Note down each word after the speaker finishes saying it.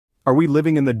Are we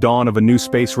living in the dawn of a new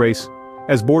space race?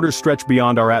 As borders stretch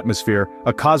beyond our atmosphere,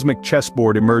 a cosmic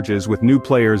chessboard emerges with new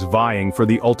players vying for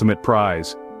the ultimate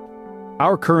prize.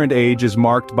 Our current age is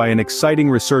marked by an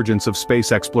exciting resurgence of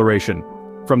space exploration.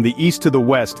 From the east to the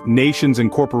west, nations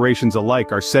and corporations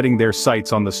alike are setting their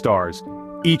sights on the stars,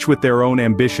 each with their own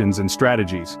ambitions and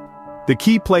strategies. The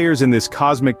key players in this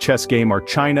cosmic chess game are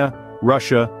China,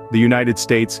 Russia, the United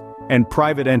States, and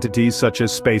private entities such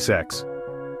as SpaceX.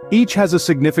 Each has a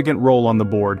significant role on the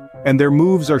board, and their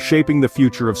moves are shaping the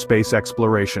future of space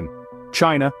exploration.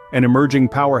 China, an emerging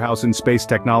powerhouse in space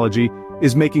technology,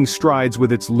 is making strides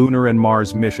with its lunar and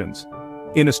Mars missions.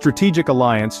 In a strategic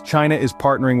alliance, China is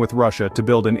partnering with Russia to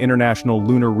build an international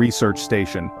lunar research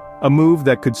station, a move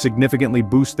that could significantly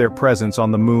boost their presence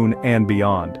on the moon and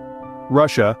beyond.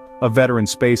 Russia, a veteran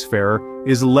spacefarer,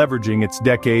 is leveraging its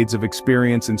decades of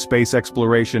experience in space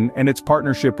exploration and its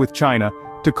partnership with China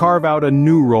to carve out a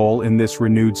new role in this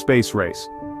renewed space race.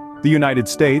 The United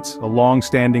States, a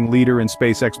long-standing leader in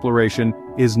space exploration,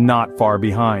 is not far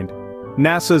behind.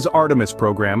 NASA's Artemis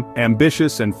program,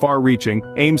 ambitious and far-reaching,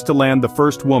 aims to land the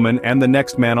first woman and the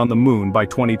next man on the moon by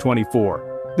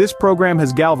 2024. This program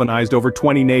has galvanized over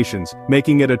 20 nations,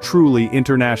 making it a truly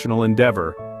international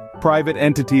endeavor. Private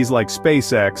entities like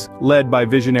SpaceX, led by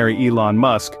visionary Elon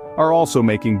Musk, are also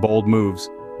making bold moves.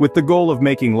 With the goal of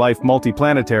making life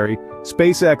multiplanetary,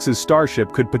 SpaceX's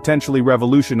Starship could potentially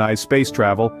revolutionize space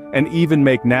travel and even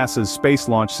make NASA's space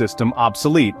launch system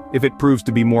obsolete if it proves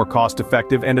to be more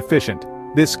cost-effective and efficient.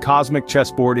 This cosmic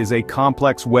chessboard is a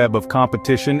complex web of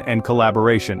competition and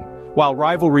collaboration. While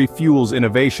rivalry fuels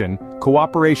innovation,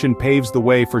 cooperation paves the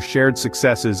way for shared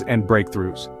successes and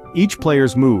breakthroughs. Each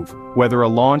player's move, whether a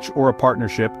launch or a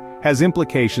partnership, has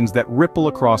implications that ripple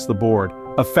across the board,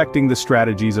 affecting the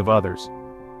strategies of others.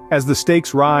 As the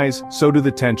stakes rise, so do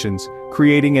the tensions,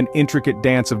 creating an intricate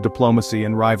dance of diplomacy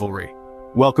and rivalry.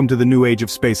 Welcome to the new age of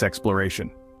space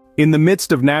exploration. In the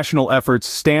midst of national efforts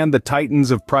stand the titans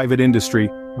of private industry.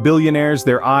 Billionaires,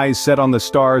 their eyes set on the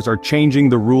stars, are changing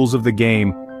the rules of the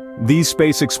game. These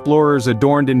space explorers,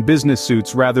 adorned in business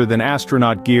suits rather than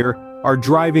astronaut gear, are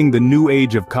driving the new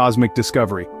age of cosmic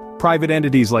discovery. Private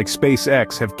entities like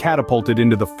SpaceX have catapulted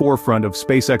into the forefront of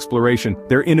space exploration,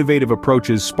 their innovative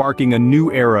approaches sparking a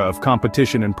new era of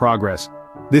competition and progress.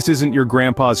 This isn't your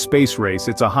grandpa's space race,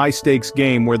 it's a high-stakes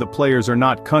game where the players are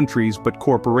not countries but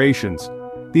corporations.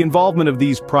 The involvement of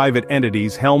these private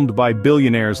entities, helmed by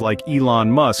billionaires like Elon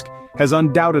Musk, has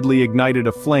undoubtedly ignited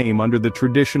a flame under the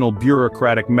traditional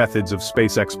bureaucratic methods of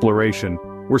space exploration.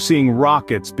 We're seeing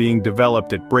rockets being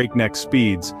developed at breakneck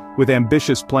speeds, with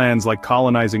ambitious plans like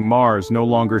colonizing Mars no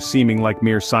longer seeming like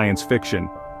mere science fiction.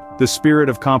 The spirit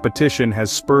of competition has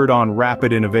spurred on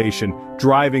rapid innovation,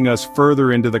 driving us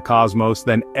further into the cosmos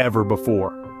than ever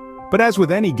before. But as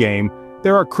with any game,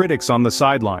 there are critics on the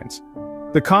sidelines.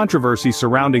 The controversy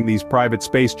surrounding these private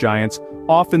space giants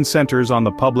often centers on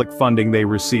the public funding they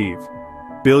receive.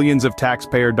 Billions of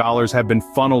taxpayer dollars have been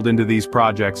funneled into these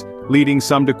projects, leading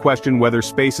some to question whether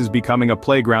space is becoming a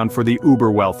playground for the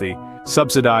uber-wealthy,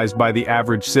 subsidized by the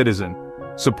average citizen.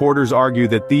 Supporters argue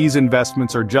that these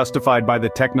investments are justified by the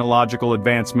technological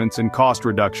advancements and cost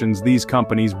reductions these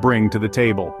companies bring to the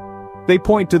table. They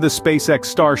point to the SpaceX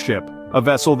Starship, a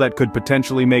vessel that could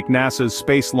potentially make NASA's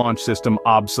space launch system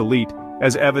obsolete,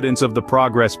 as evidence of the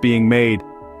progress being made.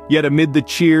 Yet amid the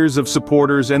cheers of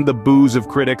supporters and the boos of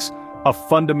critics, a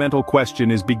fundamental question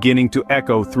is beginning to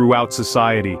echo throughout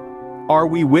society. Are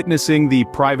we witnessing the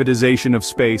privatization of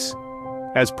space?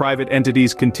 As private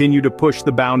entities continue to push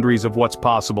the boundaries of what's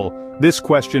possible, this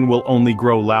question will only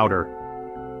grow louder.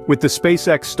 With the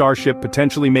SpaceX Starship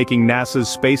potentially making NASA's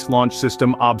space launch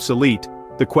system obsolete,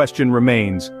 the question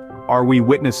remains, are we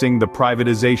witnessing the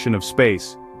privatization of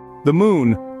space? The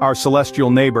moon, our celestial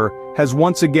neighbor, has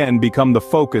once again become the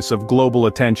focus of global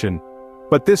attention.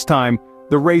 But this time,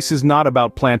 the race is not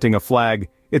about planting a flag,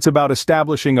 it's about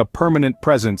establishing a permanent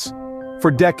presence. For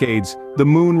decades, the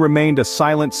moon remained a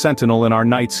silent sentinel in our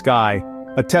night sky,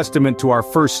 a testament to our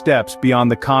first steps beyond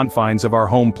the confines of our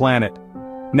home planet.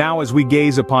 Now, as we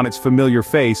gaze upon its familiar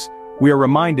face, we are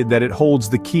reminded that it holds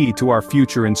the key to our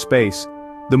future in space.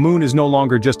 The moon is no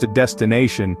longer just a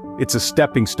destination, it's a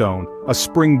stepping stone, a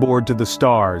springboard to the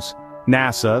stars.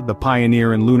 NASA, the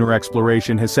pioneer in lunar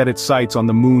exploration, has set its sights on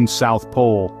the moon's south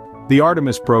pole. The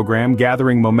Artemis program,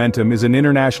 gathering momentum, is an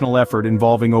international effort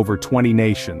involving over 20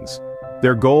 nations.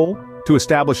 Their goal? To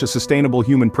establish a sustainable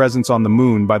human presence on the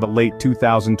moon by the late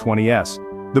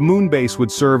 2020s. The moon base would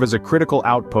serve as a critical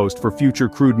outpost for future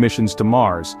crewed missions to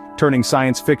Mars, turning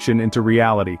science fiction into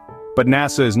reality. But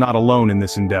NASA is not alone in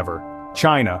this endeavor.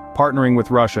 China, partnering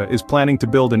with Russia, is planning to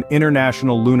build an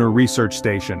international lunar research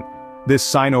station. This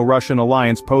Sino-Russian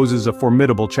alliance poses a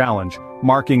formidable challenge,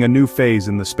 marking a new phase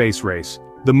in the space race.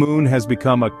 The moon has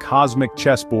become a cosmic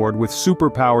chessboard with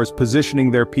superpowers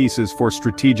positioning their pieces for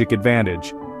strategic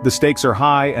advantage. The stakes are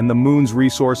high and the moon's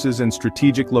resources and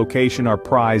strategic location are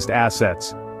prized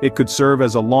assets. It could serve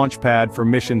as a launch pad for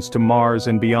missions to Mars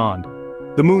and beyond.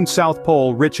 The moon's south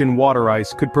pole, rich in water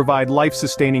ice, could provide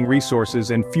life-sustaining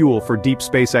resources and fuel for deep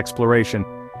space exploration.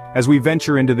 As we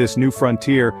venture into this new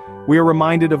frontier, we are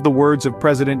reminded of the words of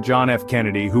President John F.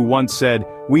 Kennedy, who once said,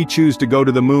 "We choose to go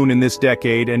to the moon in this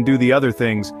decade and do the other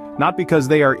things, not because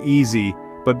they are easy,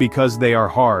 but because they are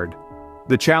hard."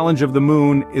 The challenge of the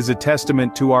moon is a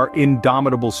testament to our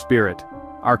indomitable spirit,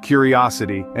 our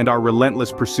curiosity, and our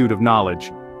relentless pursuit of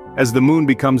knowledge. As the moon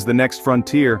becomes the next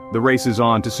frontier, the race is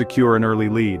on to secure an early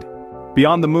lead.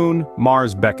 Beyond the moon,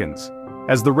 Mars beckons.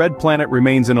 As the red planet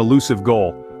remains an elusive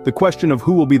goal, the question of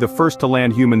who will be the first to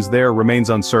land humans there remains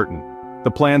uncertain.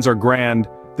 The plans are grand,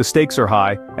 the stakes are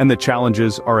high, and the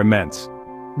challenges are immense.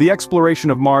 The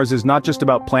exploration of Mars is not just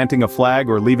about planting a flag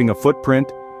or leaving a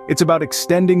footprint, it's about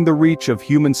extending the reach of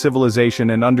human civilization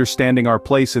and understanding our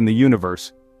place in the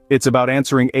universe. It's about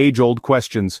answering age-old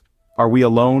questions. Are we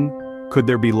alone? Could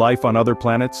there be life on other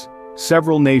planets?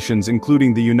 Several nations,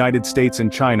 including the United States and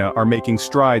China, are making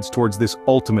strides towards this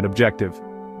ultimate objective.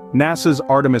 NASA's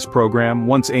Artemis program,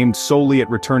 once aimed solely at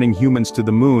returning humans to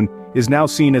the moon, is now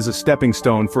seen as a stepping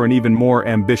stone for an even more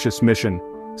ambitious mission,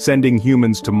 sending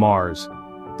humans to Mars.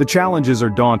 The challenges are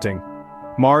daunting.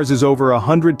 Mars is over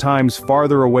 100 times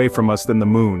farther away from us than the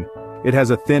moon. It has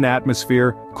a thin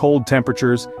atmosphere, cold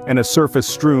temperatures, and a surface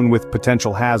strewn with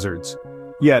potential hazards.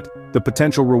 Yet, the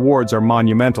potential rewards are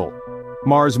monumental.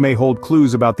 Mars may hold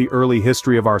clues about the early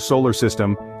history of our solar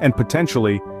system, and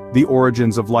potentially, the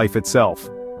origins of life itself.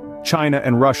 China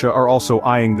and Russia are also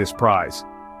eyeing this prize.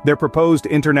 Their proposed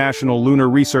International Lunar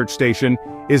Research Station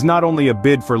is not only a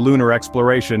bid for lunar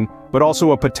exploration, but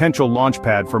also a potential launch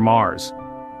pad for Mars.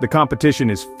 The competition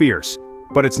is fierce,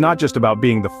 but it's not just about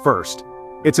being the first.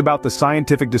 It's about the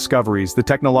scientific discoveries, the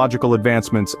technological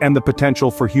advancements, and the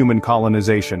potential for human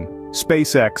colonization.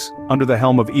 SpaceX, under the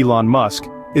helm of Elon Musk,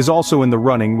 is also in the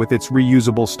running with its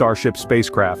reusable Starship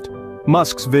spacecraft.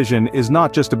 Musk's vision is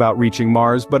not just about reaching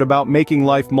Mars but about making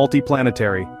life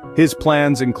multiplanetary. His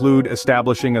plans include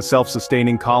establishing a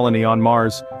self-sustaining colony on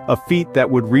Mars, a feat that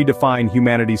would redefine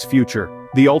humanity's future.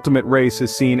 The ultimate race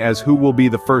is seen as who will be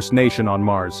the first nation on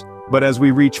Mars. But as we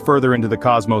reach further into the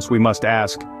cosmos, we must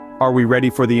ask, are we ready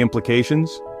for the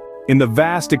implications? In the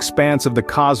vast expanse of the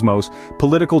cosmos,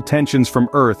 political tensions from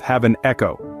Earth have an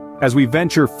echo. As we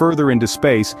venture further into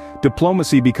space,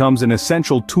 diplomacy becomes an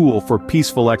essential tool for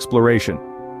peaceful exploration.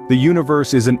 The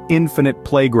universe is an infinite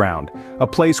playground, a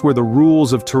place where the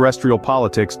rules of terrestrial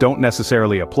politics don't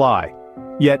necessarily apply.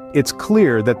 Yet, it's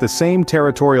clear that the same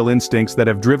territorial instincts that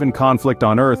have driven conflict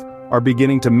on Earth are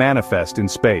beginning to manifest in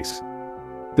space.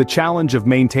 The challenge of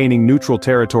maintaining neutral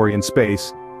territory in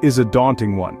space is a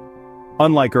daunting one.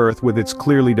 Unlike Earth with its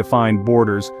clearly defined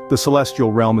borders, the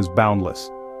celestial realm is boundless.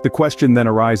 The question then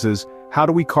arises, how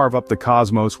do we carve up the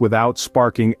cosmos without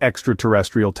sparking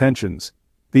extraterrestrial tensions?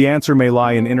 The answer may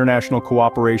lie in international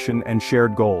cooperation and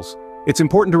shared goals. It's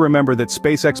important to remember that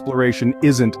space exploration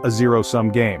isn't a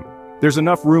zero-sum game. There's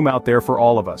enough room out there for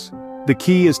all of us. The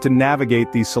key is to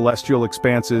navigate these celestial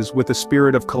expanses with a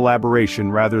spirit of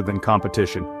collaboration rather than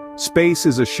competition. Space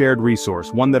is a shared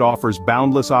resource, one that offers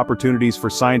boundless opportunities for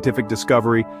scientific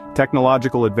discovery,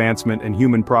 technological advancement, and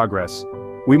human progress.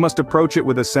 We must approach it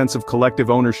with a sense of collective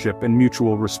ownership and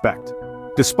mutual respect.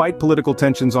 Despite political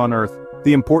tensions on Earth,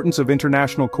 the importance of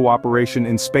international cooperation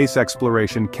in space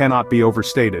exploration cannot be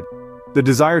overstated. The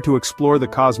desire to explore the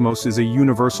cosmos is a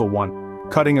universal one,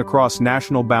 cutting across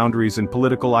national boundaries and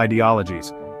political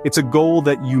ideologies. It's a goal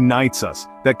that unites us,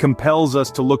 that compels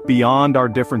us to look beyond our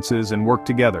differences and work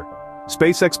together.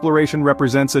 Space exploration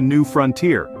represents a new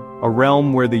frontier, a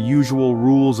realm where the usual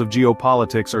rules of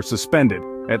geopolitics are suspended,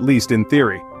 at least in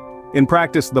theory. In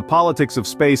practice, the politics of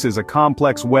space is a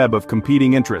complex web of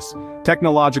competing interests,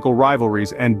 technological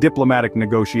rivalries, and diplomatic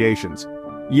negotiations.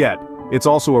 Yet, it's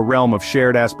also a realm of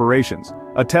shared aspirations,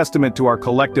 a testament to our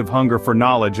collective hunger for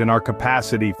knowledge and our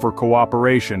capacity for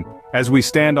cooperation. As we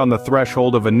stand on the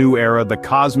threshold of a new era, the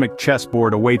cosmic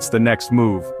chessboard awaits the next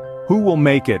move. Who will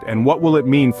make it, and what will it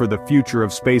mean for the future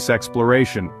of space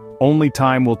exploration? Only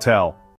time will tell.